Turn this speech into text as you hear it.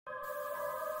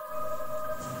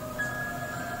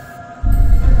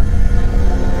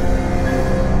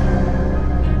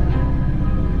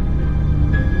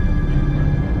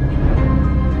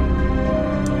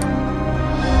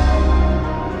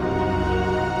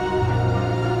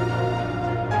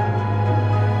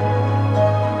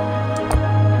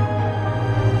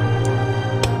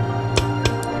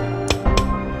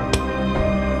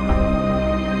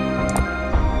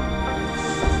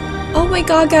Oh my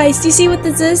god, guys, do you see what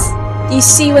this is? Do you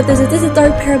see what this is? This is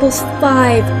Dark Parables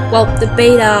 5. Well, the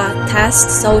beta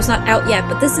test, so it's not out yet,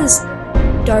 but this is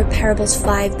Dark Parables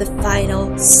 5, the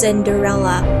final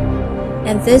Cinderella.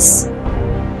 And this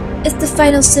is the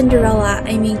final Cinderella.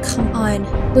 I mean, come on.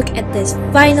 Look at this.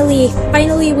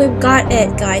 Finally we've got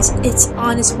it, guys. It's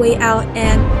on its way out,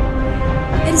 and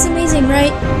it is amazing,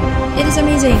 right? It is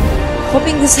amazing.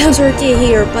 Hoping the sounds are okay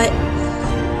here, but...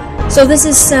 So this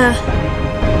is,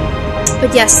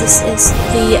 but yes, this is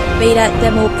the beta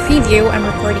demo preview I'm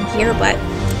recording here, but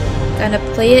gonna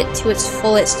play it to its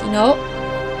fullest, you know?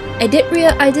 I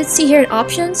did see here in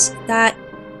options that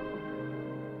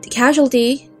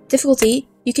the difficulty,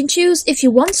 you can choose if you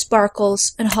want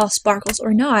sparkles and hot sparkles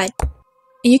or not.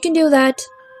 And you can do that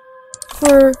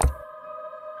for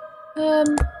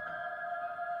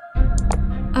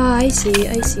I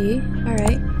see.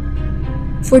 Alright.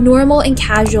 For normal and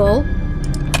casual,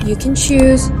 you can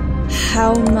choose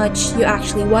how much you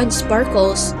actually want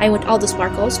sparkles. I want all the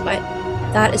sparkles, but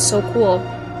that is so cool.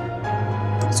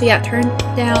 So yeah, turn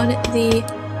down the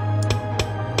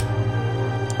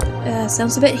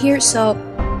sounds a bit here, so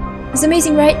it's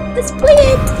amazing, right? Let's play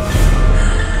it!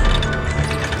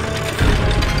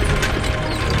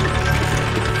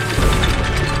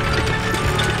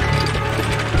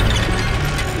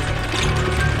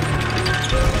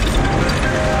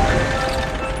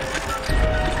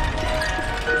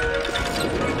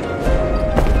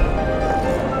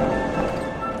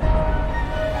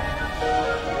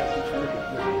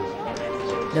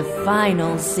 The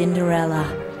final Cinderella.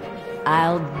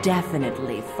 I'll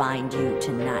definitely find you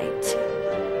tonight.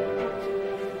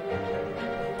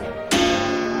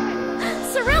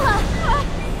 Cinderella!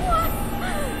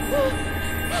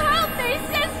 Help me,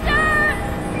 sister!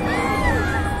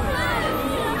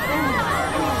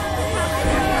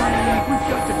 We've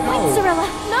got to go! Wait, Cinderella,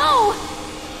 no!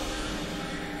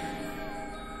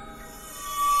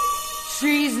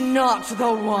 She's not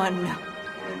the one.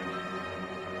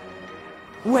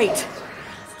 Wait.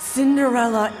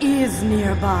 Cinderella is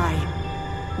nearby.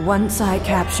 Once I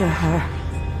capture her,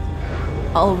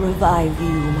 I'll revive you,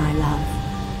 my love.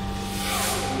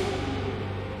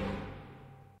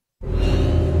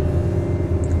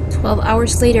 "12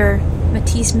 hours later,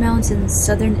 Matisse Mountains,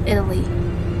 southern Italy.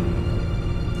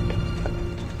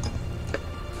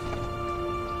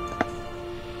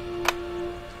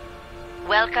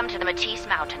 Welcome to the Matisse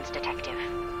Mountains, Detective.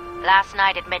 Last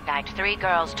night at midnight, 3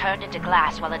 girls turned into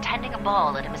glass while attending a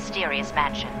ball at a mysterious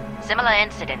mansion. Similar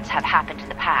incidents have happened in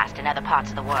the past in other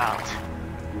parts of the world.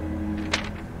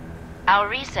 Our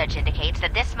research indicates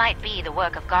that this might be the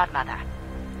work of Godmother,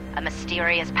 a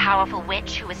mysterious, powerful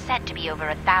witch who is said to be over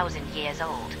 1,000 years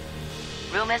old.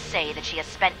 Rumors say that she has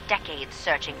spent decades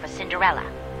searching for Cinderella,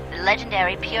 the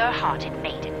legendary pure-hearted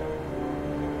maiden.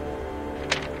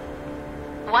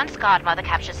 Once Godmother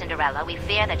captures Cinderella, we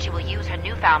fear that she will use her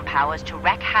newfound powers to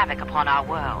wreak havoc upon our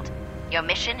world. Your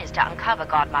mission is to uncover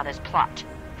Godmother's plot,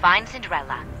 find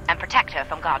Cinderella, and protect her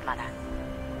from Godmother.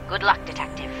 Good luck,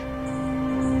 Detective.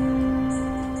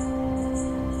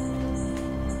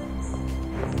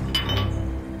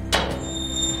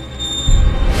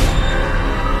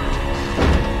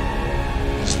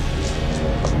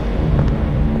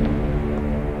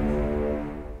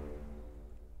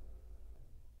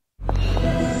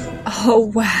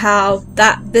 Oh wow,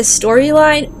 this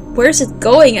storyline, where's it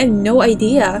going? I have no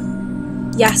idea.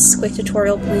 Yes, quick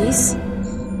tutorial please.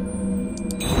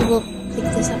 We will pick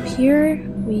this up here.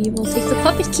 We will take the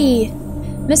puppet key.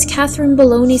 Miss Catherine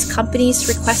Baloney's companies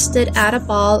requested at a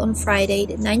ball on Friday,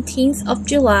 the 19th of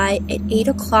July at 8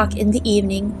 o'clock in the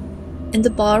evening in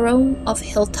the ballroom of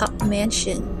Hilltop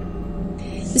Mansion.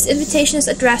 This invitation is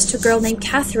addressed to a girl named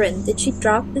Catherine. Did she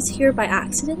drop this here by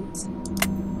accident?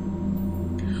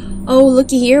 Oh,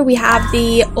 looky here, we have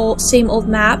the same old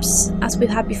maps as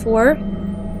we've had before.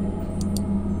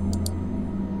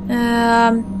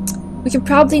 We can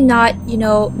probably not, you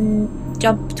know,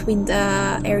 jump between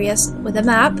the areas with the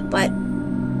map, but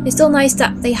it's still nice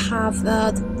that they have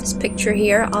this picture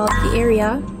here of the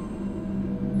area.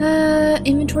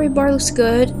 Inventory bar looks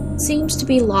good. Seems to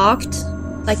be locked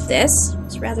like this.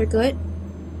 It's rather good.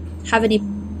 Have any,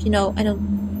 you know, I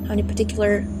don't have any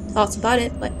particular thoughts about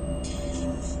it, but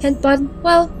Kent button?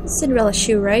 Well, it's Cinderella's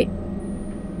shoe, right?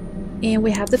 And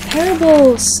we have the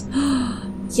parables!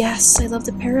 Yes, I love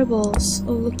the parables.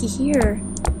 Oh, looky here.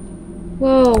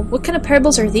 Whoa, what kind of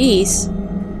parables are these?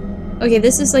 Okay,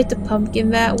 this is like the pumpkin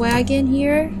wagon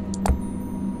here.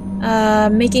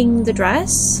 Making the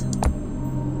dress?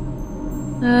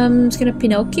 It's gonna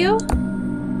Pinocchio?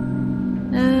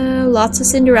 Lots of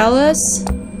Cinderellas.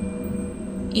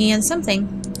 And something.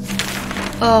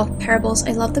 Oh, parables.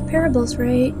 I love the parables,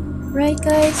 right? Right,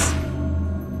 guys?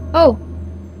 Oh!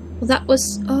 Well, that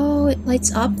was... Oh, it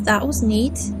lights up. That was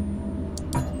neat.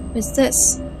 What is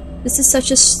this? This is such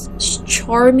a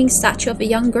charming statue of a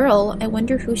young girl. I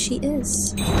wonder who she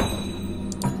is.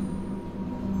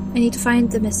 I need to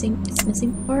find the missing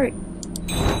part.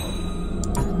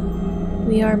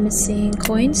 We are missing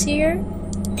coins here.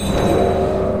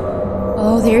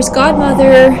 Oh, there's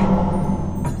Godmother.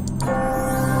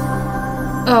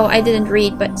 Oh, I didn't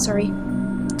read, but sorry.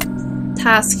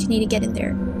 Task, need to get in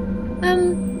there.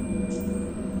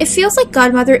 It feels like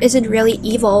Godmother isn't really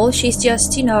evil. She's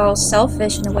just, you know,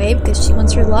 selfish in a way because she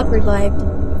wants her love revived.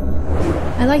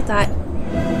 I like that.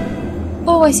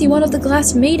 Oh, I see one of the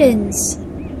glass maidens.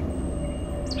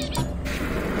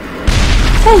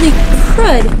 Holy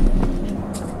crud!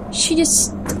 She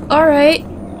just... Alright.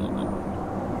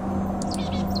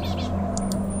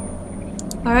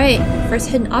 Alright, first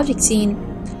hidden object scene.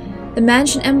 The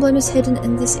mansion emblem is hidden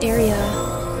in this area.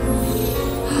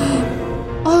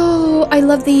 Oh, I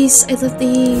love these. I love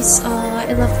these.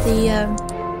 I love the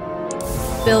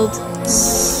build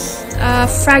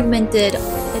fragmented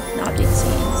hidden object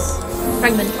scenes.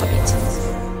 Fragmented object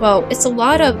scenes. Well, it's a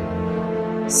lot of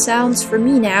sounds for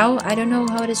me now. I don't know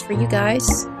how it is for you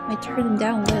guys. I turn them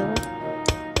down a little.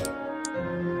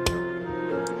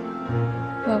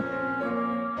 Oh,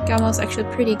 Gamma's actually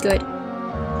pretty good.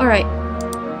 Alright.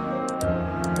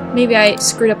 Maybe I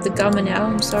screwed up the gamma now.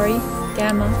 I'm sorry.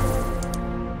 Gamma.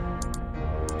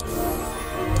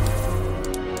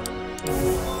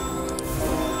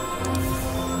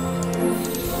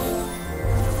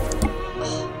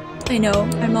 I know,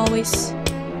 I'm always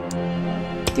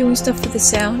doing stuff with the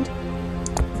sound.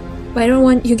 But I don't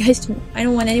want you guys to- I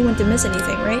don't want anyone to miss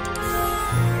anything, right?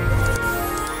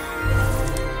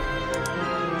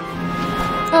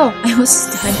 Oh, I was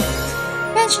done.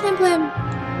 Mansion emblem!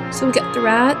 So we got the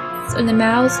rats, and the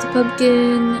mouse, the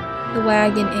pumpkin, the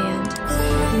wagon, and...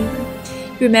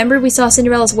 Remember we saw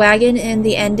Cinderella's wagon in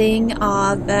the ending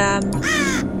of,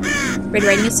 Red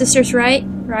Riding Hood Sisters, right?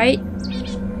 Right?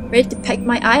 Ready to peck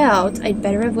my eye out. I'd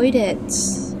better avoid it.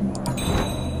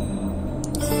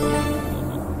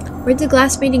 Where'd the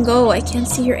glass maiden go? I can't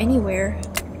see her anywhere.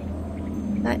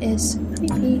 That is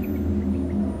creepy.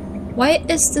 Why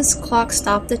is this clock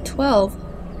stopped at 12?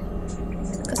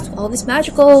 Because 12 is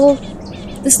magical.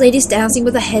 This lady's dancing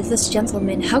with a headless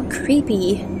gentleman. How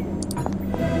creepy.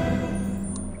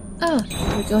 Oh,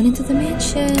 we're going into the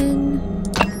mansion.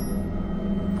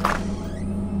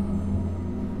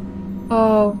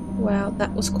 Oh, wow,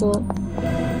 that was cool.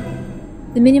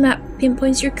 The minimap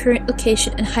pinpoints your current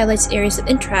location and highlights areas of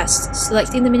interest.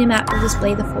 Selecting the minimap will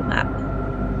display the full map.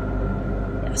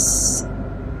 Yes.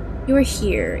 You are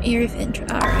here. Area of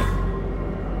interest. Alright.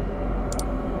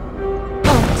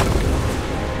 Oh.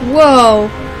 Whoa!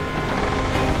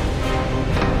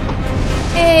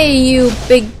 Hey, you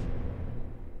big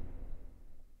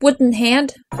wooden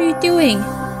hand. What are you doing?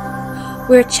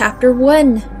 We're at chapter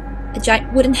 1. A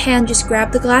giant wooden hand just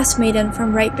grabbed the glass maiden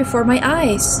from right before my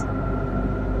eyes.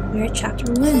 We're at chapter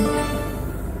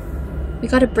 1. We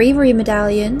got a bravery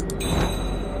medallion.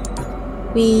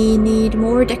 We need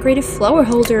more decorative flower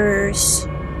holders.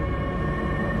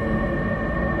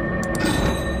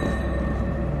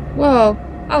 Whoa,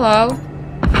 hello.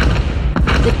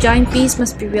 The giant beast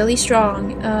must be really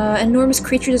strong. An enormous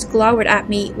creature just glowered at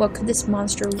me. What could this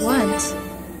monster want?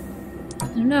 I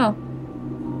don't know.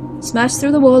 Smashed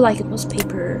through the wall like it was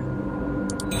paper.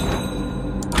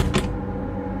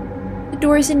 The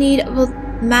door is in need of a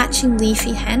matching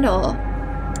leafy handle.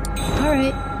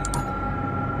 Alright.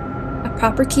 A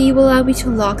proper key will allow me to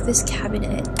unlock this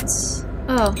cabinet.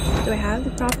 Oh, do I have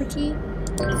the proper key?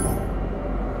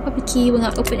 Proper key will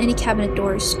not open any cabinet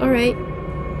doors. Alright.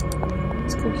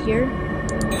 Let's go here.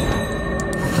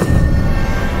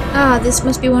 Ah, this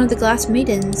must be one of the glass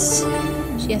maidens.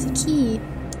 She has a key.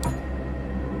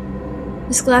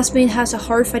 This glass maiden has a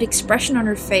horrified expression on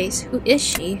her face. Who is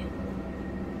she?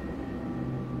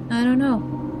 I don't know.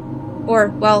 Or,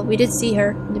 well, we did see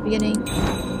her in the beginning.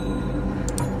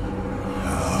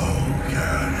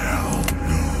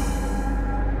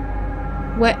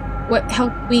 What?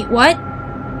 Help me? What?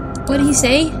 What did he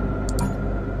say?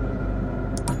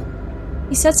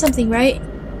 He said something, right?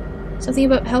 Something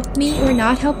about help me or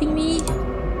not helping me?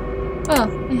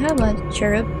 Oh, I have a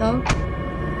cherub though.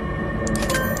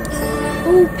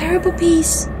 Oh, parable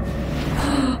piece!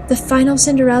 The final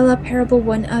Cinderella parable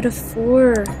 1 out of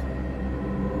 4.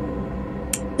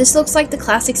 This looks like the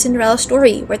classic Cinderella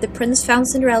story, where the prince found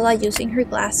Cinderella using her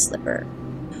glass slipper.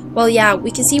 Well, yeah,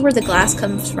 we can see where the glass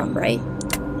comes from, right?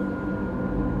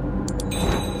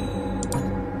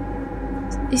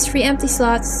 These 3 empty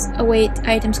slots await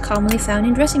items commonly found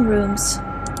in dressing rooms.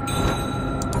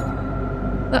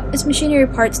 But as machinery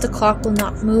parts, the clock will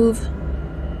not move.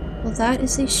 Well, that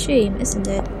is a shame, isn't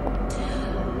it?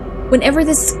 Whenever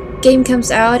this game comes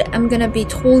out, I'm gonna be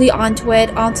totally onto it,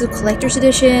 onto the collector's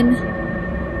edition,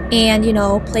 and, you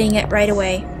know, playing it right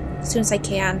away, as soon as I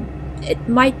can. It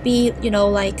might be, you know,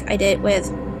 like I did with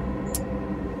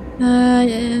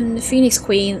the Phoenix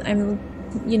Queen. I'm,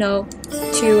 you know,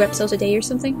 2 episodes a day or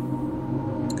something.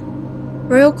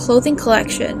 Royal Clothing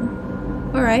Collection.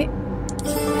 Alright.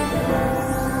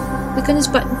 Click on this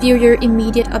button, view your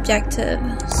immediate objective.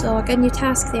 So I got a new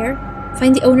task there.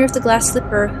 Find the owner of the glass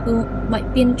slipper, who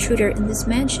might be an intruder in this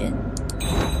mansion.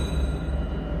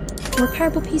 More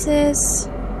parable pieces.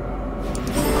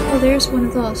 Oh, there's one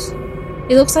of those.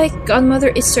 It looks like Godmother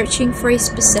is searching for a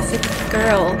specific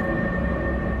girl.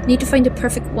 Need to find the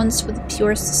perfect ones with the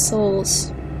purest of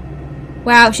souls.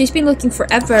 Wow, she's been looking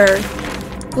forever.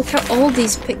 Look how old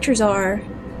these pictures are.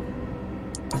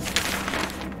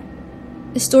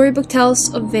 The storybook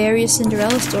tells of various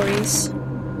Cinderella stories.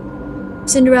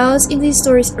 Cinderellas in these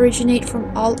stories originate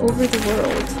from all over the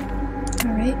world.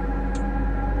 Alright.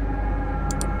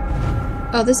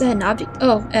 Oh, this is an object.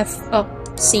 Oh, F. Oh,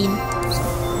 scene.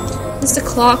 This is the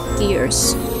clock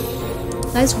gears.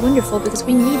 That is wonderful because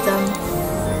we need them.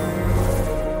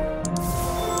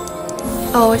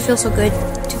 Oh, it feels so good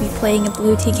to be playing a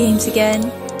Blue Tea games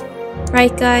again.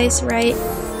 Right, guys? Right?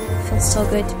 It feels so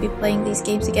good to be playing these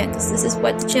games again because this is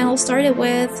what the channel started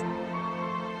with.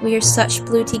 We are such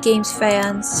Blue Tea games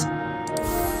fans.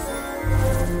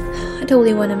 I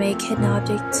totally want to make hidden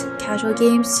object casual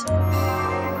games.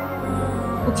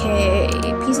 Okay,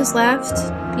 pieces left.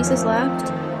 Pieces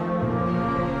left.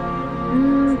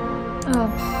 Oh,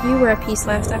 you were a piece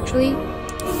left actually.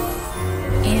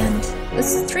 And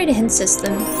let's try the hint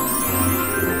system.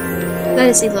 That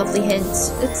is a lovely hint.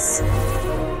 It's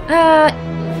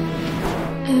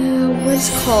what is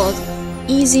it called?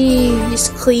 Easy,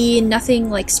 just clean, nothing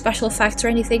like special effects or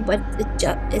anything, but it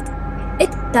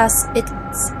does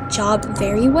its job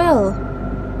very well.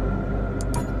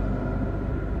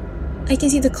 I can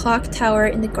see the clock tower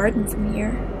in the garden from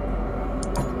here.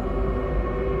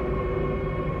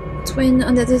 Twin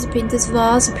under this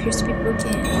vase appears to be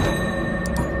broken.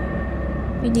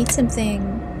 We need something.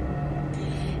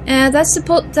 And that's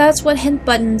what hint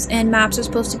buttons and maps are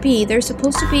supposed to be. They're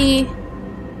supposed to be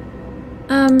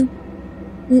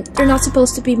they're not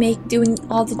supposed to be doing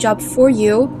all the job for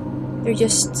you. They're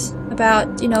just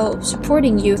about, you know,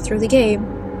 supporting you through the game.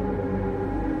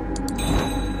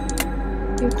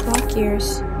 Your clock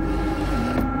gears.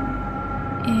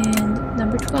 And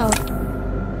number 12.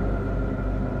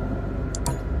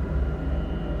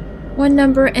 1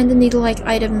 number and the needle-like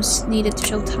items needed to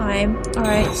show time.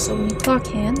 Alright, so we need clock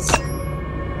hands.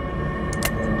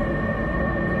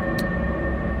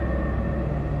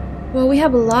 Well, we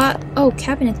have a lot. Oh,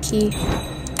 cabinet key.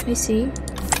 I see.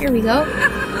 Here we go.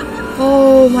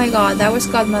 Oh my god, that was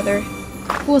Godmother.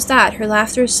 Who was that? Her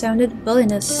laughter sounded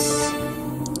villainous.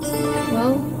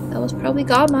 Well, that was probably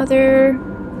Godmother.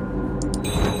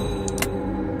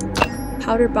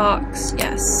 Powder box,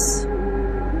 yes.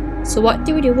 So what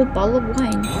do we do with a bottle of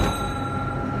wine?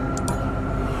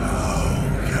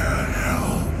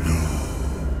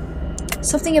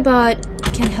 Something about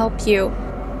can help you.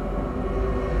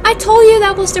 I told you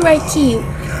that was the right key.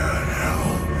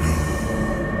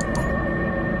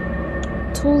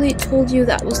 Totally told you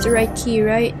that was the right key,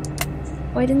 right?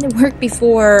 Why didn't it work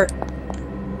before?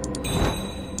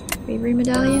 Bravery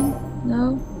medallion?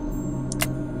 No?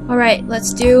 Alright,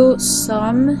 let's do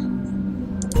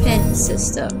some hint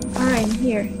system. Alright, I'm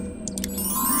here.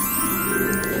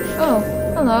 Oh,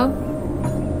 hello.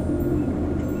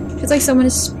 Feels like someone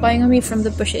is spying on me from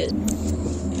the bushes.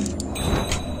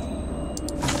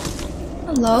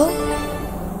 Hello?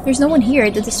 There's no one here.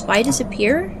 Did the spy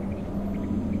disappear?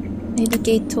 Maybe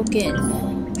gate token.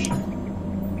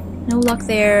 No luck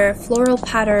there. Floral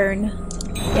pattern.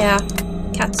 Yeah.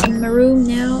 Cat's in my room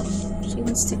now. She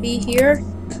wants to be here.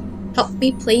 Help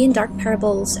me play in Dark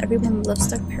Parables. Everyone loves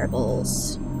Dark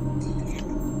Parables.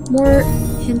 More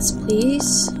hints,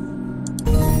 please.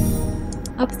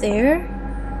 Up there.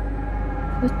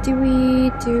 What do we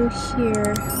do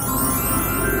here?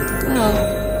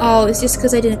 Oh, it's just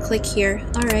because I didn't click here.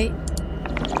 Alright.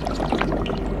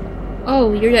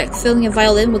 Oh, you're like filling a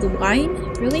violin with wine?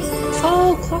 Really?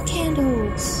 Oh, clock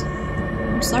handles!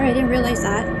 I'm sorry, I didn't realize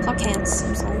that. Clock hands.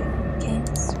 I'm sorry.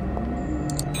 Hands.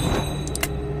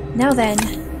 Now then.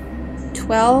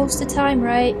 12's the time,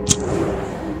 right?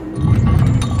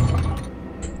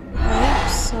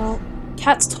 Alright, so...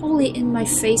 Cat's totally in my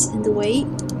face in the way.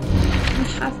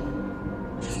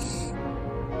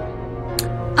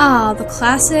 Ah, the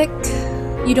classic.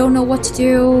 You don't know what to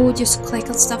do, just click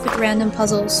on stuff with random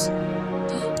puzzles.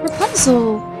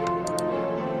 Rapunzel!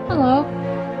 Hello.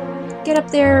 Get up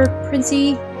there,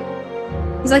 Princey.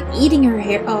 He's like eating her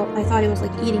hair. Oh, I thought he was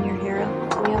like eating her hair.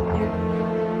 Way up there.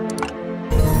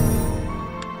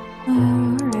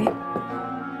 Alright.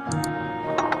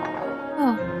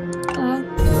 Oh.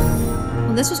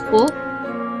 Well, this was cool.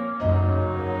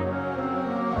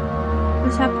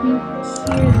 What's happening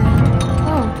here then?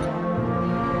 Oh.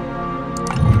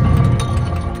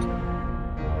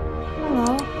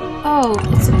 Hello. Oh,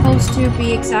 it's supposed to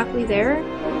be exactly there?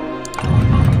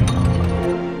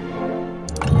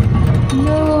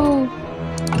 No!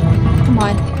 Come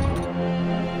on.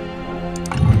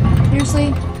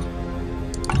 Seriously?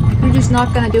 You're just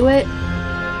not gonna do it?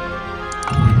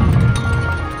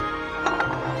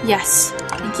 Yes.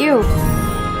 Thank you.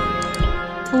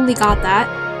 Totally got that.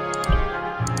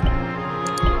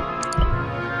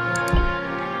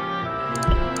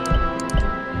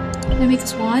 Can I make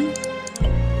this one?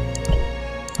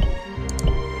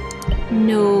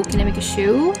 No. Can I make a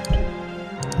shoe?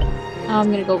 I'm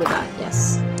gonna go with that,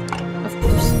 yes. Of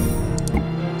course.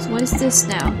 So what is this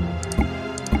now?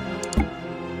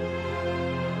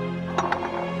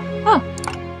 Oh!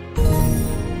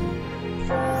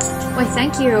 Why,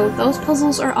 thank you. Those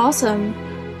puzzles are awesome.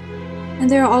 And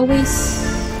they're always...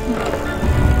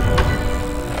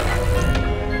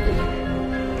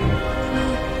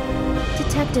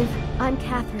 Detective, I'm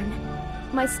Catherine.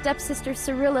 My stepsister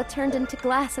Cyrilla turned into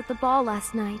glass at the ball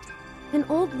last night. An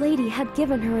old lady had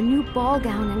given her a new ball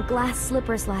gown and glass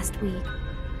slippers last week.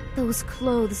 Those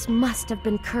clothes must have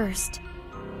been cursed.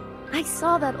 I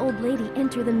saw that old lady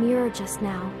enter the mirror just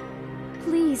now.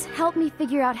 Please help me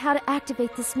figure out how to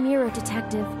activate this mirror,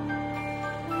 Detective.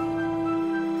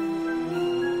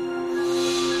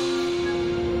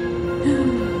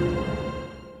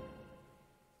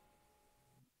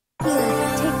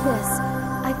 Here, take this.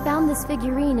 I found this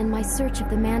figurine in my search of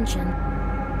the mansion.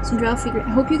 Cinderella figure. I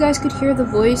hope you guys could hear the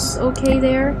voice okay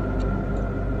there.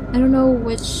 I don't know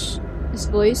which is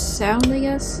voice sound, I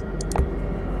guess.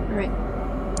 Alright.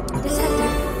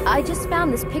 Detective, I just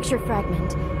found this picture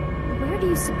fragment. Where do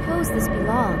you suppose this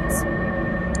belongs?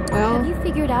 Well... Have you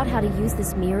figured out how to use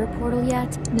this mirror portal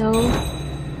yet? No.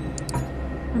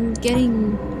 I'm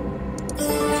getting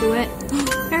to it.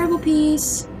 Parable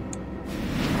piece!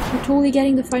 We're totally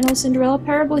getting the final Cinderella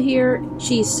parable here.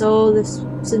 She's so this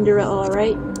Cinderella,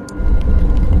 right?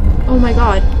 Oh my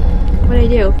god. What'd I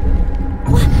do?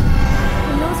 What?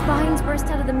 When those vines burst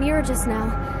out of the mirror just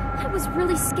now, I was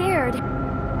really scared.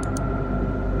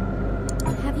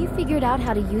 Have you figured out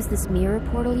how to use this mirror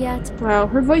portal yet? Wow,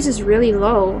 her voice is really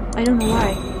low. I don't know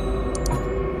why.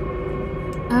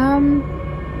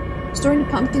 Storing the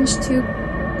pumpkins to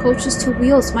coaches to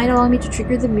wheels might allow me to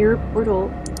trigger the mirror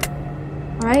portal.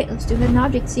 Alright, let's do an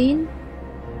object scene.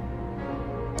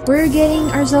 We're getting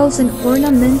ourselves an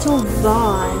ornamental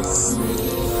vase.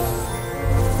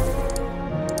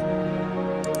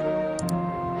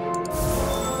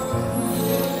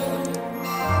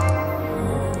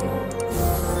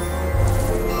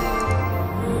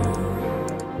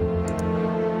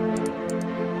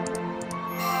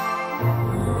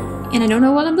 And I don't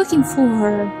know what I'm looking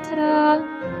for. Ta-da!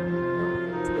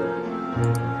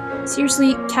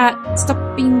 Seriously, cat, stop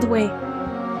being in the way.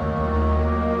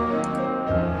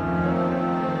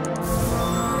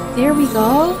 There we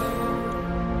go.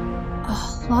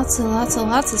 Oh, lots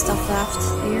of stuff left.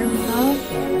 There we go.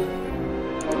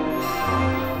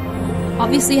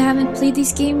 Obviously, I haven't played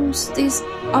these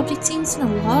object scenes in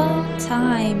a long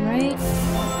time, right?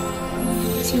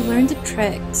 So you learn the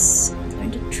tricks.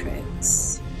 Learn the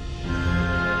tricks.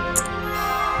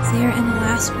 There, and the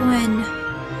last one.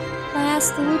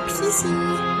 Last little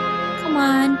piecey. Come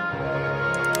on.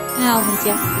 I'll hit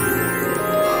ya.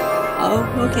 Oh,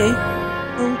 okay.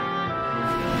 Oh.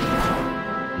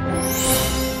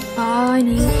 I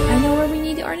know where we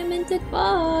need the ornamented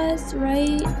vase,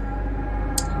 right?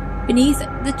 Beneath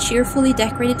the cheerfully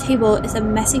decorated table is a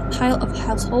messy pile of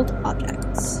household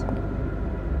objects.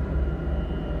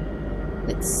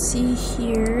 Let's see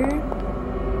here.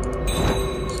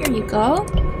 Here, There you go.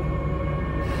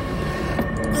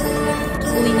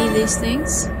 Totally need these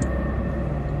things.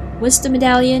 Wisdom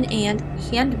medallion and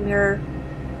hand mirror.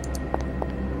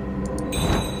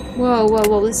 Whoa, whoa,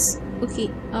 whoa, this... Okay,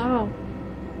 oh.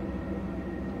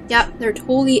 Yeah, they're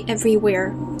totally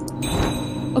everywhere.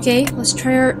 Okay, let's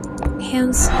try our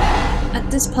hands at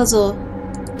this puzzle.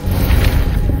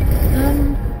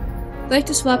 I'd like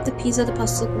to swap the piece of the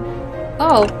puzzle.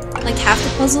 Oh, like half the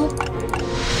puzzle?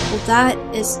 Well, that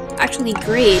is actually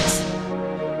great.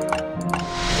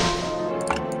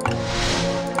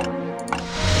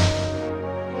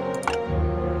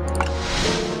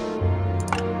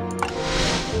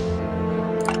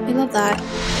 I love that.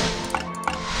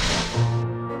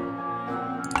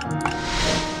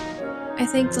 I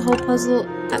think the whole puzzle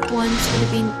at once would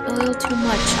have been a little too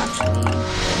much, actually.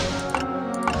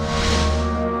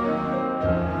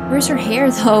 Where's her hair,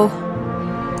 though?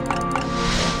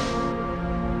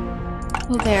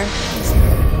 Oh, there.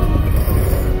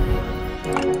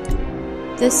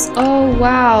 This... Oh,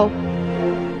 wow.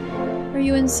 Are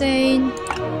you insane?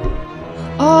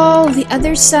 Oh, the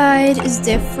other side is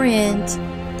different.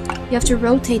 You have to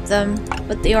rotate them,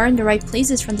 but they are in the right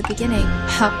places from the beginning.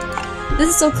 This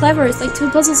is so clever. It's like 2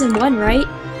 puzzles in 1, right?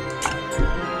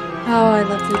 Oh, I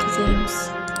love video games.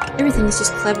 Everything is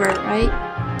just clever, right?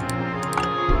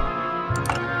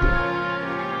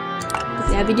 But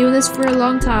they've been doing this for a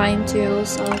long time, too,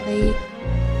 so they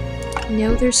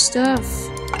know their stuff.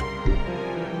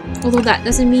 Although that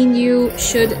doesn't mean you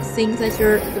should think that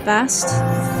you're the best,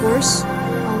 of course.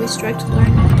 Always strive to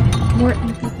learn more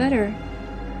and be better.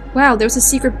 Wow, there's a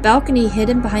secret balcony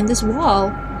hidden behind this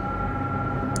wall.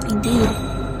 Indeed.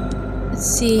 Let's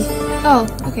see. Oh,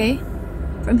 okay.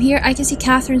 From here, I can see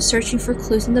Catherine searching for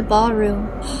clues in the ballroom.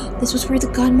 This was where the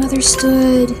godmother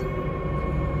stood.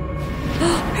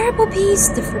 Purple piece!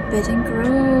 The Forbidden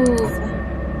Grove.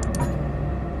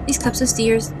 These cups of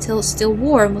tea are still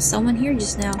warm. Was someone here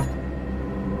just now?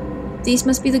 These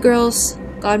must be the girls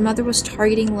godmother was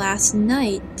targeting last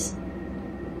night.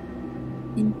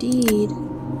 Indeed.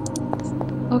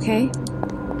 Okay.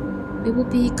 We will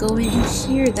be going in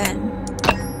here then.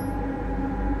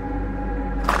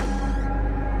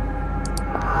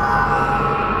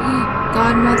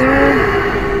 Godmother.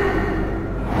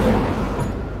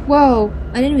 Whoa,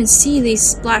 I didn't even see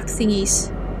these black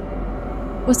thingies.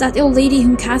 Was that the old lady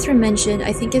whom Catherine mentioned?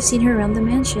 I think I've seen her around the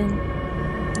mansion.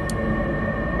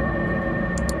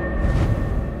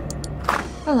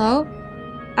 Hello.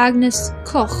 Agnes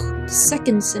Koch, the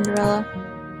second Cinderella.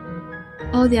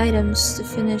 All the items to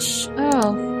finish.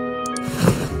 Oh.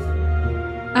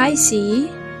 I see.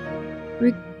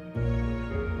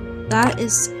 That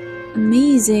is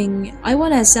amazing. I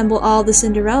want to assemble all the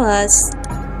Cinderellas.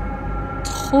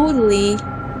 Totally.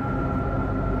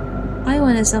 I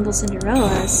want to assemble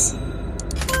Cinderellas.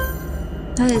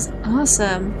 That is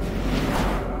awesome.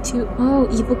 Oh,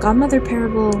 Evil Godmother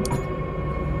Parable.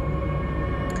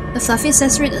 The fluffy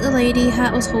accessory that the lady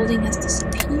hat was holding has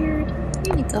disappeared.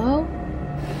 Here you go.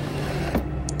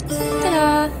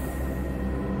 Ta-da!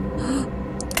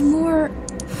 More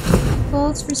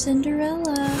balls for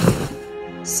Cinderella.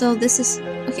 So this is...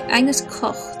 Okay, Agnes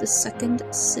Koch, the second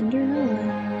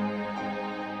Cinderella.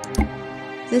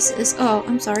 This is... Oh,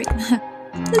 I'm sorry.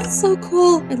 This is so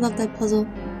cool. I love that puzzle.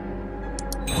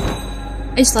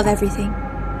 I just love everything.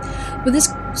 With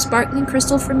this sparkling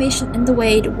crystal formation in the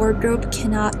way, the wardrobe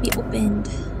cannot be opened.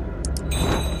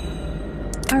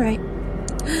 Alright.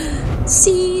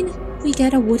 Scene! We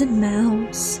get a wooden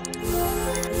mouse.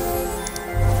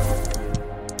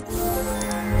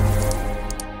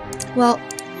 Well,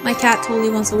 my cat totally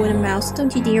wants a wooden mouse,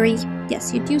 don't you, dearie?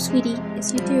 Yes, you do, sweetie.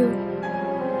 Yes, you do.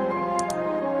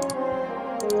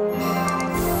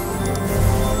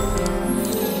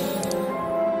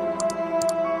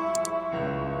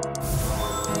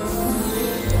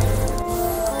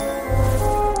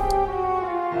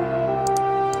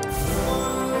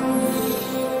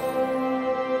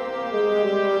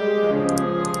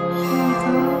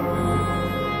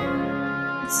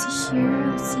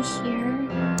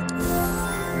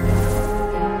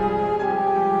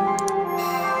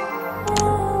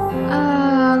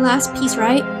 Last piece,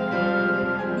 right?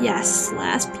 Yes,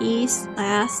 last piece.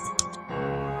 Last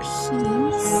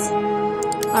piece.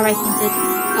 Alright, hinted.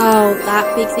 Oh,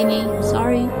 that big thingy.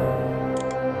 Sorry.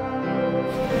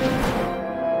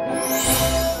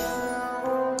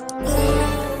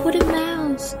 Wooden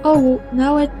mouse. Oh,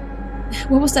 now it...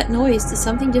 What was that noise? Did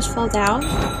something just fall down?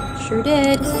 Sure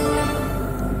did.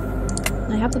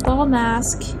 I have the ball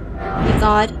mask. Oh my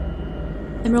god.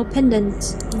 Emerald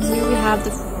pendant. And here we have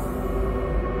the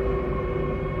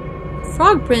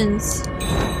Frog Prince.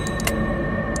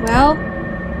 Well.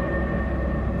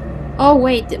 Oh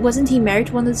wait, wasn't he married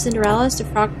to one of the Cinderellas, the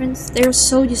Frog Prince? They were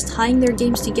so just tying their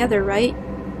games together, right?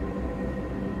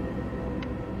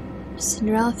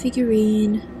 Cinderella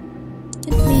figurine.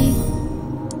 Hit me.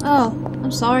 Oh,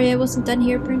 I'm sorry, I wasn't done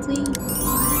here apparently.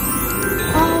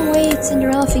 Oh wait,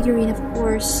 Cinderella figurine, of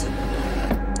course.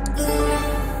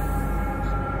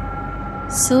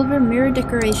 Silver mirror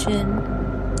decoration.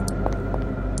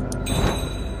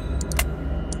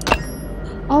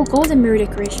 Oh, golden mirror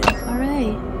decoration.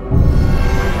 Alright.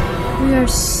 We are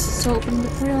so open the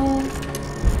portal.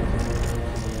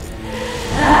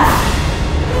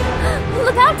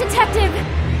 Look out, detective!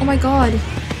 Oh my god.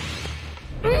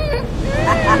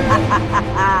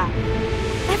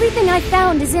 Everything I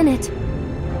found is in it.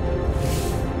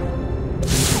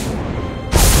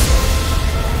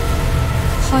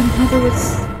 Godmother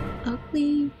was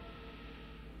ugly.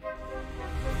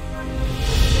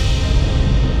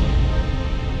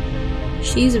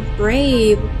 She's a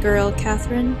brave girl,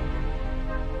 Catherine.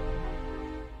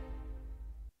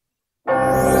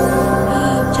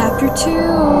 Chapter 2.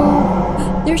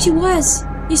 There she was.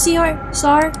 You see her,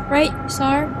 Sar, right?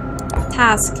 Sar?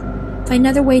 Task. Find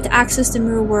another way to access the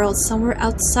mirror world somewhere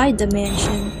outside the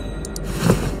mansion.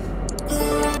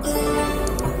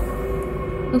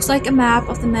 Looks like a map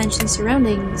of the mansion's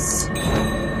surroundings.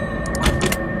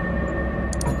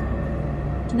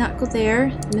 Cannot go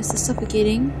there. The mist is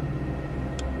suffocating.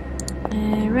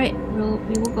 Right, we will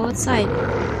go outside.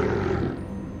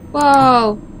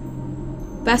 Whoa!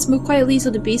 Best move quietly so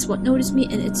the beast won't notice me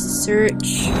in its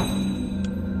search.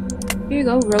 Here you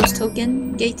go, rose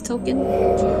token, gate token.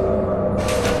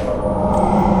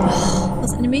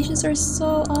 Those animations are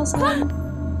so awesome.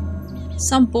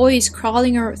 Some boy is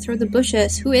crawling through the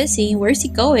bushes. Who is he? Where is he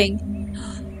going?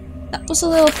 That was a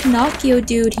little Pinocchio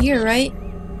dude here, right?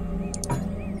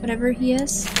 Whatever he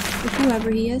is. Or whoever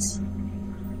he is.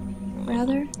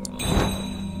 Rather.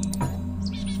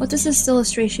 What does this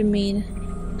illustration mean?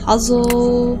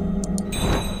 Puzzle.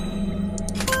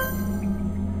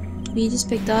 We just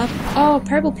picked up. Oh,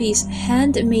 purple piece.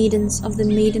 Handmaidens of the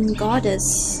Maiden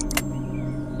Goddess.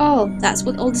 Oh, that's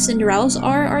what all the Cinderellas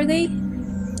are they?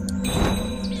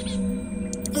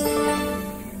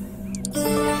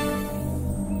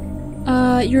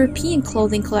 European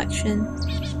clothing collection.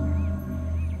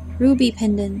 Ruby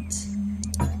pendant.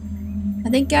 I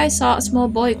think I saw a small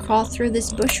boy crawl through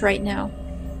this bush right now.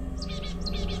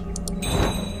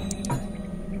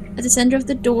 At the center of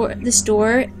this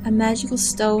door, a magical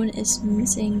stone is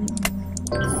missing.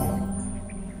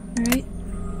 Alright,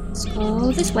 let's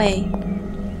go this way.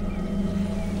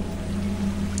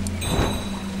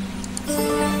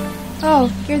 Oh,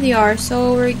 here they are,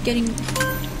 so we're getting...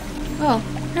 Oh,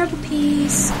 purple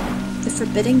piece. The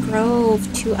Forbidden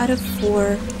Grove, 2 out of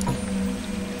 4.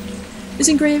 This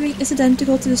engraving is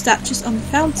identical to the statues on the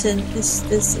fountain. Is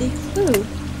this a clue?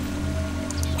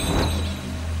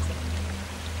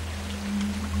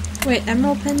 Wait,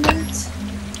 emerald pendant?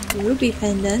 Ruby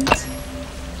pendant?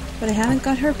 But I haven't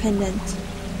got her pendant.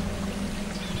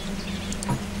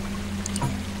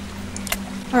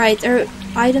 Alright, there are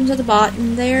items at the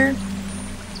bottom there.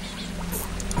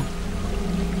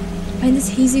 Behind this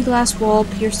hazy glass wall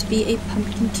appears to be a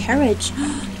pumpkin carriage.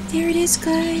 There it is,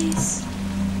 guys!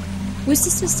 Who is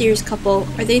this mysterious couple?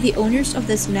 Are they the owners of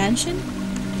this mansion?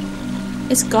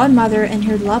 It's Godmother and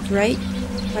her love, right?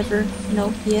 Whatever. No,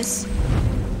 he is.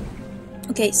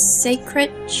 Okay,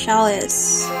 Sacred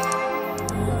Chalice.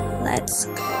 Let's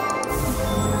go.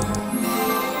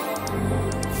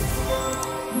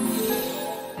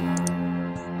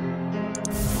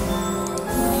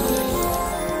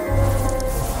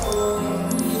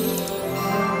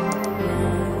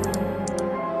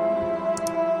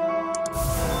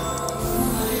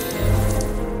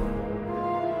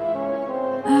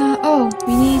 Oh,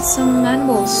 we need some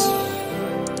animals. I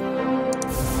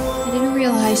didn't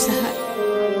realize that.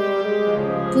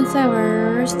 Blue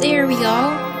flowers. There we go.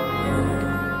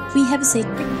 We have a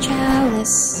sacred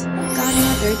chalice.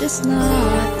 Godmother does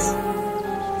not.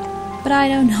 But I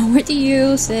don't know where to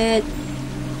use it.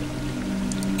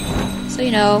 So,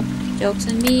 you know, joke's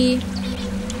on me.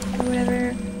 Or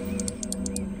whatever.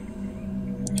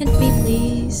 Hint me,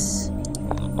 please.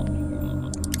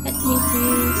 Hint me,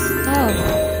 please.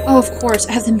 Oh. Oh, of course.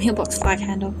 I have the mailbox flag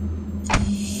handle.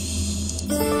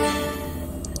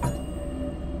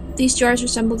 These jars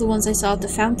resemble the ones I saw at the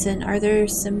fountain. Are there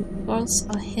symbols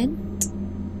a hint?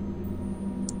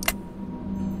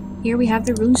 Here we have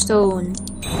the runestone.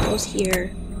 It goes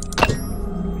here.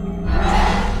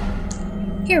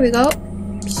 Here we go.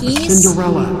 Peace.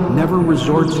 Cinderella never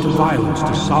resorts to violence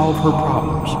to solve her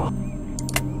problems.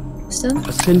 wisdom.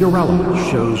 A Cinderella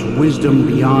shows wisdom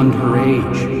beyond her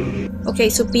age. Okay,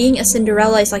 so being a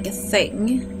Cinderella is like a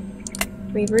thing.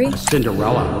 Bravery. A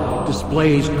Cinderella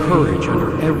displays courage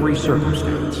under every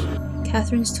circumstance.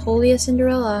 Catherine's totally a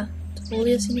Cinderella.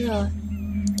 Totally a Cinderella.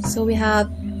 So we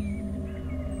have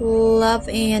love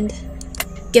and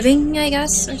giving, I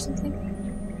guess, or something.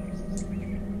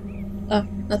 Oh,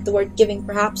 not the word giving,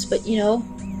 perhaps, but you know.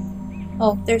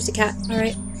 Oh, there's the cat.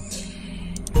 Alright.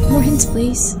 More hints,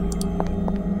 please.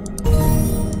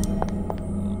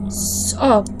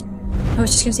 Oh, I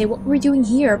was just gonna say what we're doing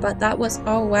here, but that was,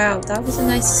 oh wow, that was a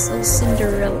nice little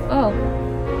Cinderella. Oh.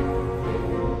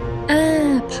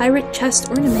 Ah, pirate chest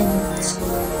ornament.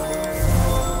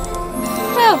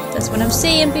 Well, that's what I'm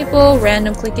saying, people.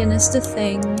 Random clicking is the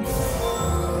thing.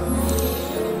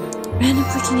 Random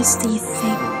clicking is the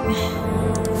thing.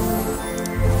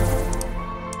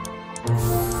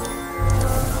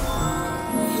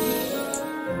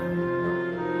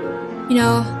 You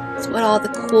know, it's what all the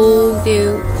cool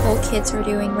kids are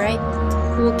doing, right?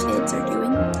 The cool kids are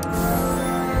doing.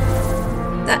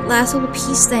 That last little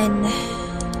piece then.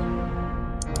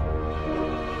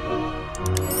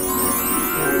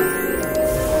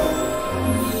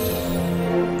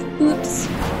 Oops.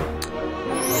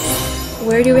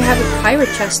 Where do we have a pirate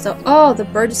chest though? Oh, the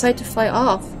bird decided to fly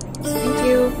off. Thank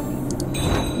you.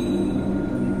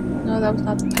 No, that was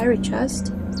not the pirate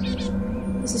chest.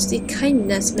 This is the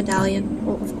kindness medallion.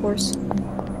 Oh, of course.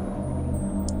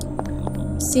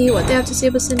 See what they have to say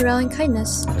about Cinderella and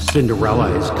kindness. A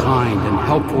Cinderella is kind and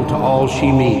helpful to all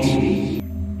she meets.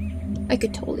 I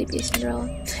could totally be a Cinderella.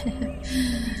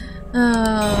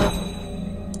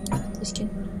 Just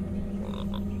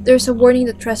kidding. There's a warning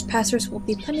that trespassers will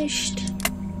be punished.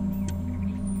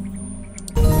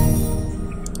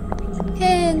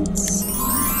 Hints!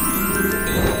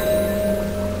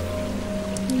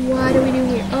 What do we do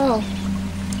here? Oh.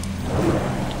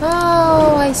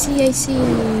 Oh, I see, I see.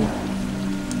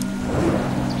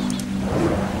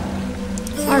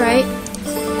 Alright.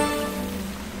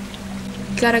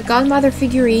 Got a godmother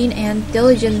figurine and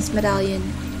diligence medallion.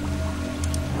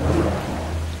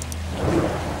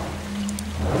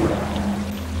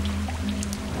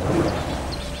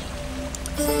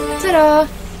 Ta-da!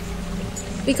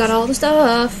 We got all the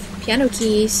stuff. Piano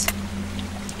keys.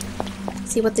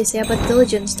 See what they say about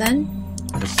diligence then.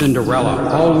 The Cinderella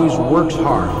always works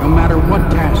hard, no matter what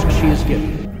task she is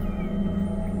given.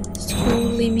 It's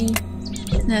totally me.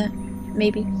 Nah,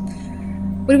 maybe.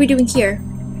 What are we doing here?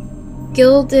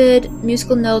 Gilded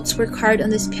musical notes were carved on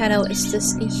this piano. Is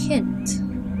this a hint?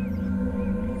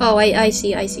 Oh, I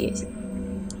see.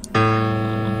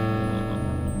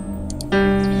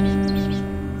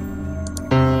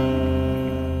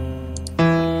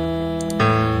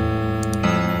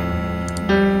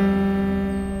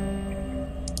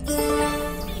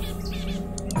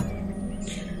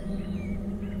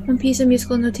 One piece of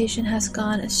musical notation has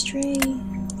gone astray.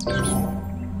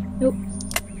 Nope.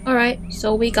 Alright,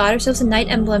 so we got ourselves a knight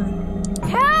emblem.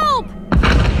 Help!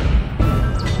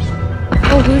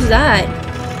 Oh, who's that?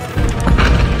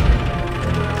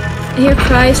 I hear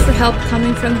cries for help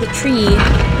coming from the tree.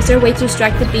 Is there a way to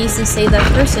distract the beast and save that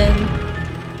person?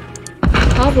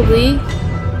 Probably.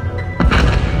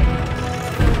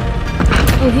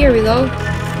 Oh, here we go.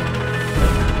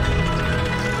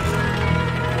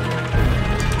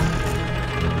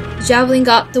 The javelin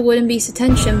got the wooden beast's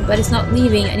attention, but it's not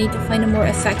leaving. I need to find a more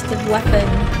effective weapon.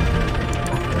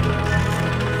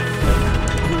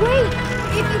 Wait!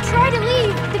 If you try to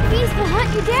leave, the beast will hunt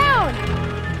you down!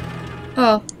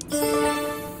 Oh.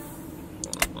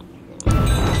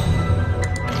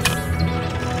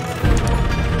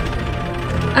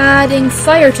 Adding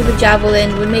fire to the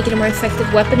javelin would make it a more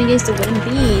effective weapon against the wooden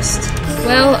beast.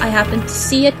 Well, I happen to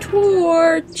see a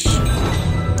torch.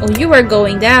 Oh, you are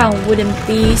going down, wooden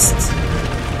beast.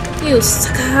 You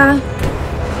sucker.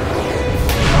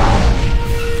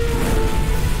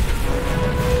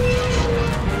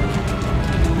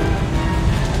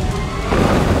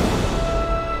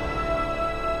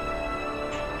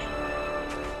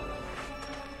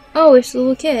 Oh, it's the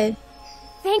little kid.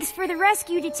 Thanks for the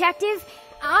rescue, Detective.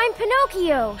 I'm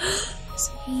Pinocchio.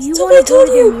 You So want I to go told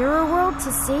to you. the mirror world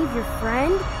to save your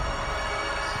friend?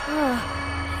 Ugh,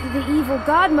 the evil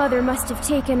godmother must have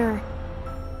taken her.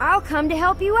 I'll come to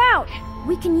help you out.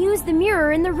 We can use the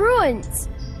mirror in the ruins.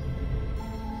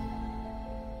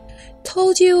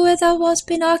 Told you that was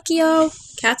Pinocchio.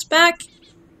 Cat's back.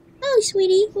 Oh,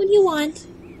 sweetie, what do you want?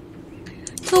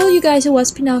 Told you guys it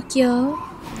was Pinocchio.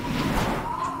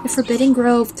 The Forbidden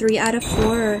Grove, 3 out of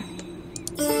 4.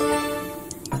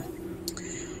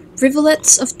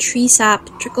 Rivulets of tree sap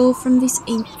trickle from this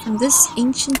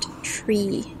ancient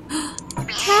tree.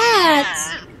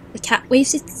 Cat! The cat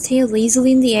waves its tail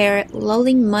lazily in the air,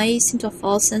 lulling mice into a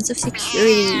false sense of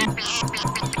security.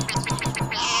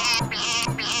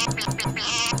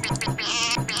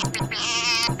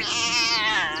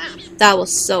 That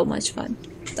was so much fun.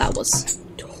 That was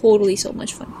totally so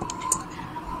much fun.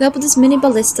 With the help of this mini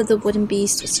ballista, the wooden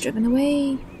beast was driven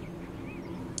away.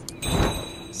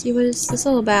 See, what is this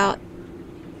all about?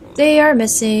 They are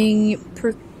missing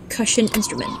percussion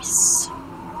instruments.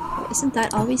 Well, isn't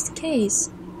that always the case?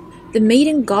 The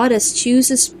maiden goddess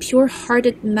chooses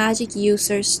pure-hearted magic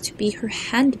users to be her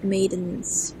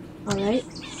handmaidens. Alright.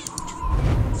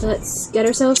 So let's get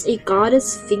ourselves a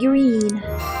goddess figurine.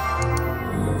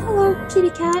 Hello,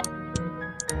 kitty cat.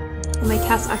 Well, my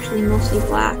cat's actually mostly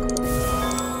black.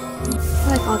 I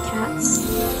like all cats.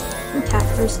 I'm a cat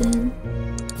person.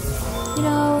 You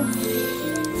know.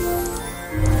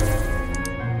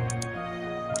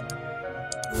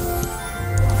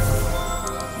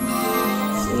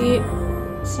 See,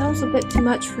 sounds a bit too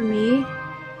much for me.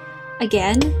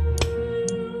 Again.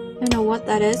 I don't know what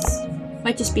that is.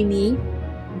 Might just be me,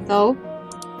 though.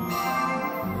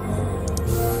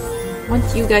 I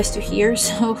want you guys to hear,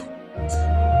 so.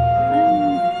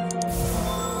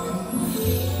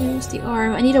 Here's the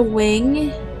arm. I need a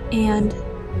wing and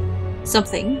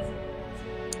something.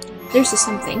 There's a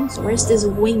something. So where's this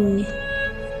wing?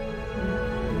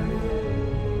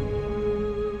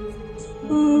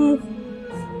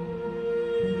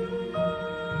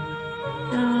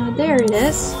 There it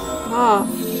is. Ah,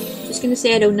 just gonna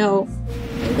say I don't know.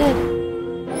 I did.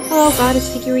 Oh, goddess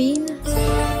figurine.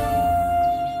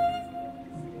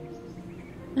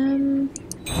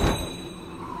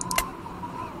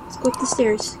 Let's go up the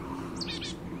stairs.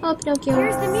 Oh, Pinocchio.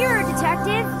 Here's the mirror,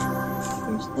 detective.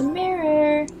 Here's the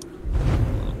mirror.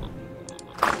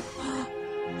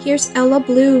 Here's Ella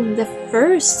Bloom, the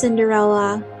first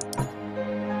Cinderella.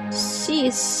 She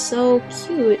is so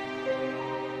cute.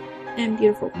 And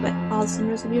beautiful, but all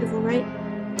Cinderellas are beautiful, right?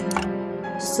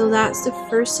 So that's the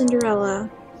first Cinderella.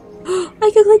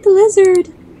 I can collect the lizard!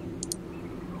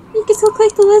 You can still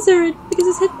collect the lizard! Because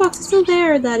his hitbox is still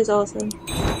there! That is awesome.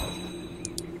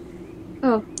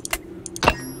 Oh.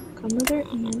 Godmother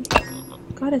and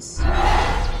goddess.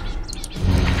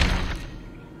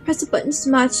 Press the buttons to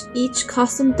match each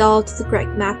custom doll to the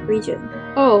correct map region.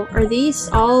 Oh, are these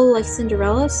all like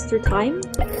Cinderellas through time?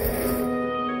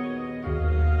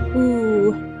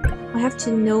 Ooh, I have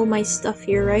to know my stuff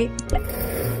here, right?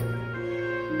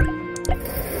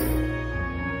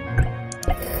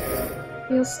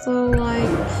 Feels so like...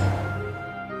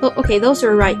 Oh, okay, those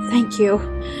are right, thank you.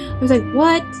 I was like,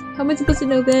 what? How am I supposed to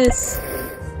know this?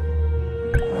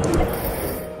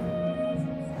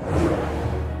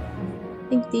 I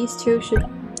think these two should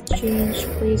change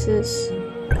places.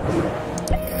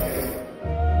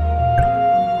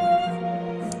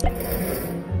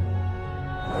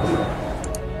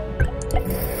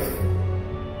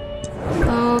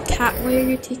 Cat, why are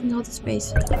you taking all the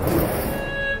space?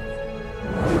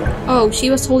 Oh, she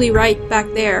was totally right back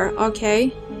there.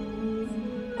 Okay.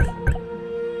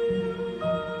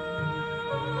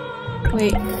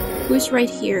 Wait, who's right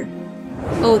here?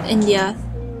 Oh, India.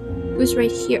 Who's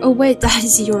right here? Oh wait, that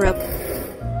is Europe.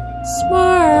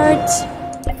 Smart!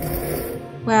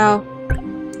 Wow.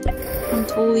 I'm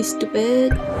totally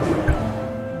stupid.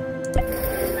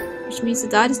 Which means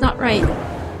that is not right.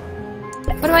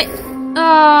 What do I...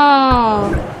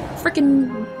 Oh, freaking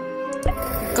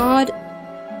God.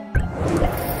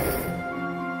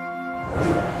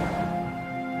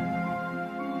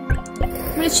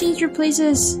 I'm gonna change your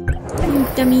places, you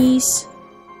dummies.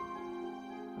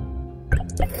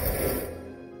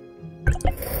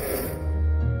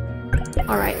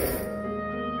 Alright.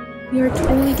 We are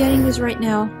totally getting this right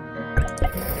now.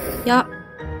 Yup.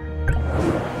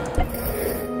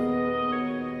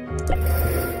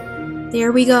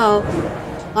 There we go.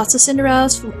 Lots of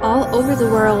Cinderellas from all over the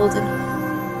world,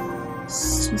 and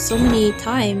so many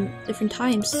different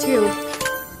times too.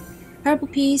 Parable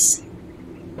piece.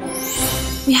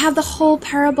 We have the whole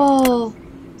parable.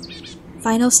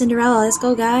 Final Cinderella. Let's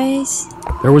go, guys.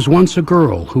 There was once a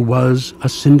girl who was a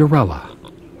Cinderella,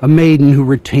 a maiden who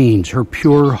retains her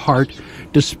pure heart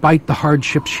despite the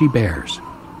hardships she bears.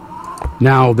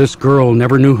 Now this girl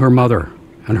never knew her mother,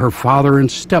 and her father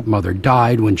and stepmother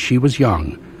died when she was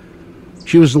young.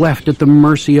 She was left at the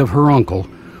mercy of her uncle,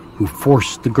 who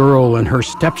forced the girl and her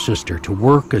stepsister to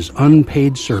work as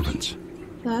unpaid servants.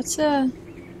 That's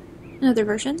another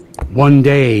version. One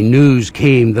day, news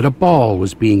came that a ball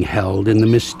was being held in the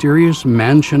mysterious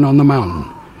mansion on the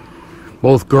mountain.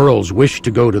 Both girls wished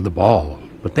to go to the ball,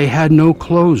 but they had no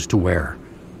clothes to wear.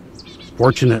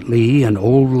 Fortunately, an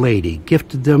old lady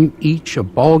gifted them each a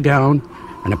ball gown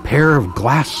and a pair of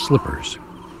glass slippers.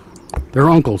 Their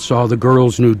uncle saw the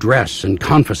girl's new dress and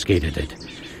confiscated it,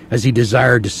 as he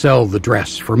desired to sell the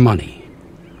dress for money.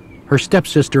 Her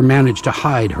stepsister managed to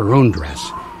hide her own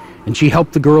dress, and she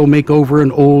helped the girl make over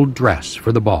an old dress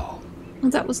for the ball. Oh,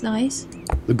 that was nice.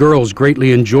 The girls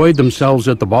greatly enjoyed themselves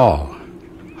at the ball.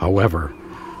 However,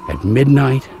 at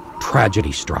midnight,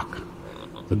 tragedy struck.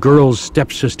 The girl's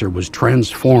stepsister was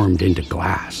transformed into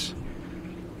glass.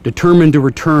 Determined to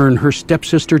return her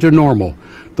stepsister to normal,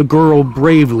 the girl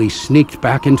bravely sneaked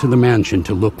back into the mansion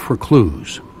to look for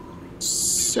clues.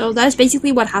 So that's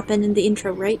basically what happened in the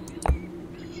intro, right?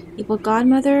 Evil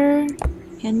godmother,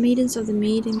 handmaidens of the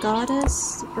maiden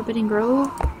goddess, the Forbidden Grove.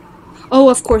 Oh,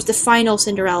 of course, the final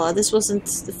Cinderella. This wasn't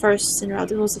the first Cinderella,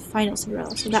 this was the final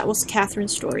Cinderella. So that was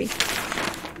Catherine's story.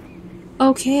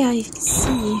 Okay, I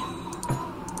see.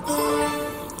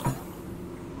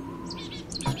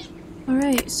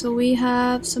 Alright, so we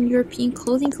have some European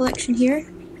clothing collection here.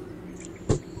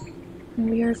 And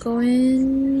we are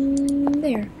going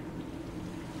there.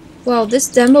 Wow, this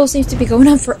demo seems to be going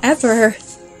on forever.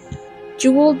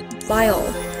 Jeweled vial.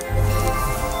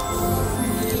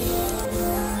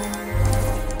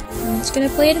 I'm just gonna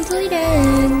play it until it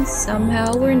ends.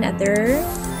 Somehow we're nether.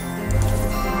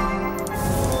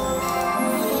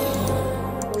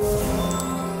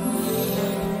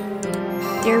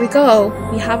 There we go.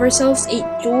 We have ourselves a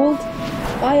jeweled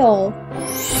vial.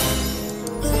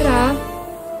 Ta-da!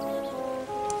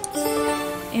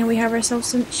 And we have ourselves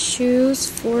some shoes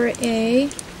for a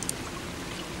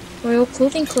royal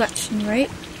clothing collection, right?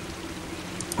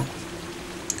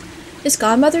 Is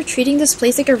Godmother treating this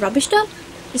place like a rubbish dump?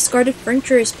 Discarded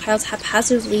furniture is piled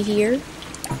haphazardly here.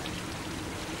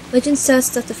 Legend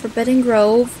says that the Forbidden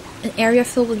Grove, an area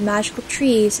filled with magical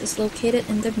trees, is located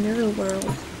in the mirror world.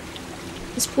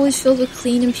 This pool is filled with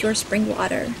clean and pure spring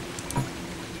water.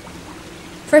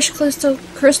 Fresh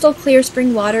crystal clear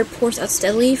spring water pours out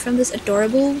steadily from this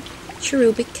adorable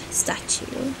cherubic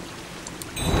statue.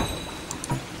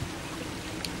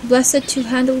 A blessed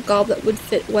two-handled goblet would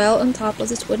fit well on top of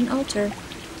this wooden altar.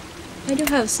 I do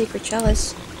have a sacred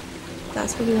chalice.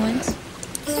 That's what we want.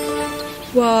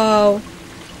 Wow.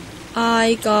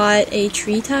 I got a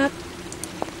tree tap.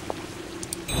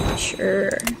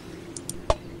 Sure.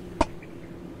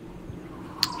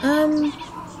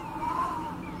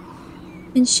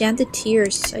 Enchanted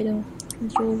Tears. I don't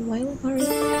control wild. Alright.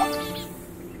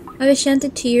 I have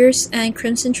Enchanted Tears and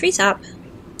Crimson Tree Sap.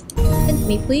 Hint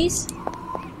me, please.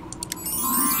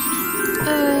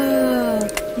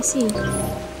 I see.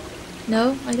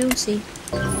 No, I don't see.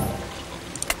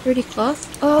 Dirty cloth?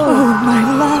 Oh, my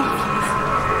love.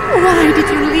 Why did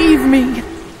you leave me?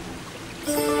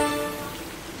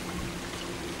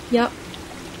 Yep.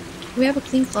 We have a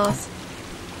clean cloth.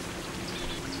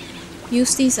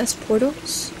 Use these as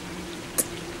portals?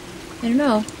 I don't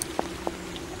know.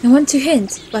 I want to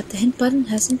hint, but the hint button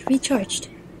hasn't recharged.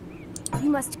 You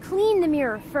must clean the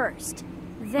mirror first.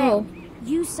 Then,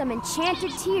 use some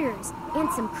enchanted tears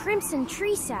and some crimson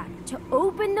tree sap to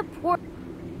open the portal.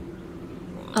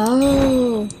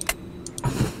 Oh.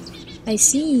 I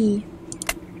see.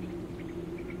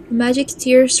 The magic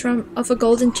tears of a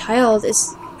golden child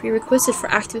is prerequisite for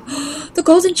active. The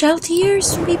golden child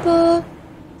tears from people!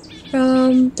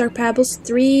 From Dark Parables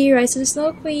 3, Rise of the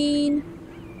Snow Queen.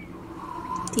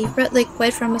 Deep red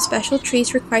liquid from a special tree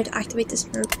is required to activate this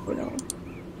mirror portal.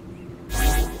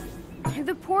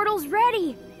 The portal's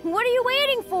ready! What are you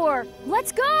waiting for?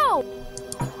 Let's go!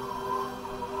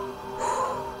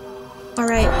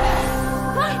 Alright.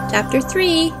 Chapter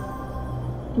 3.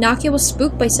 Pinocchio was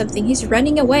spooked by something. He's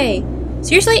running away.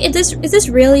 Seriously, is this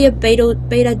really a beta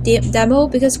demo?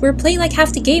 Because we're playing like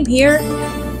half the game here.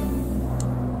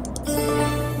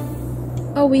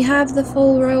 Oh, we have the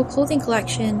full royal clothing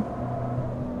collection.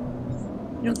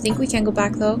 I don't think we can go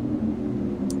back though.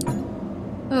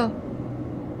 Oh.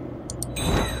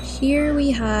 Here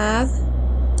we have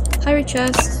pirate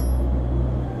chest.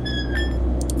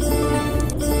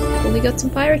 We got some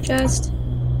pirate chest.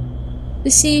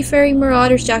 The seafaring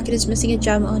marauder's jacket is missing a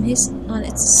gem on its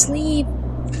sleeve.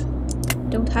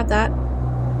 Don't have that.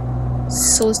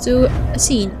 So let's do a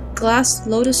scene. Glass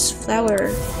lotus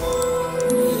flower.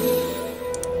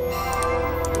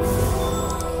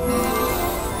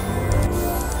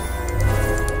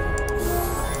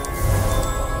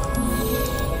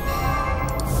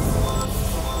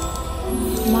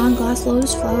 Come on, glass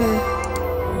lotus flower.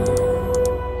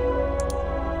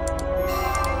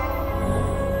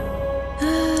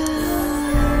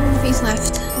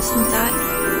 Left. Let's Wasn't that?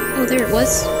 Oh, there it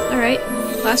was. Alright.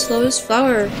 Last Lotus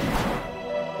Flower.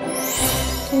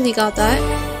 Totally got that.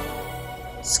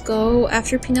 Let's go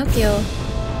after Pinocchio.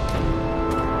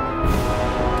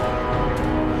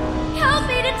 Help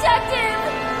me, detective!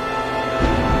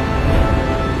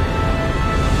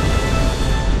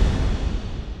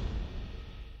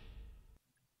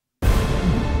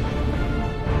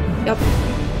 Yup.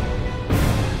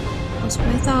 That's what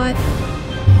I thought.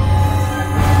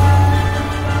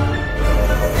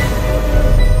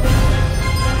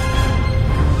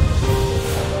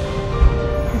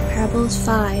 Parables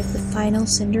 5, The Final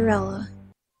Cinderella.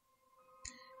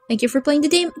 Thank you for playing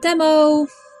the demo!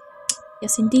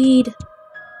 Yes, indeed.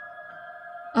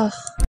 Ugh.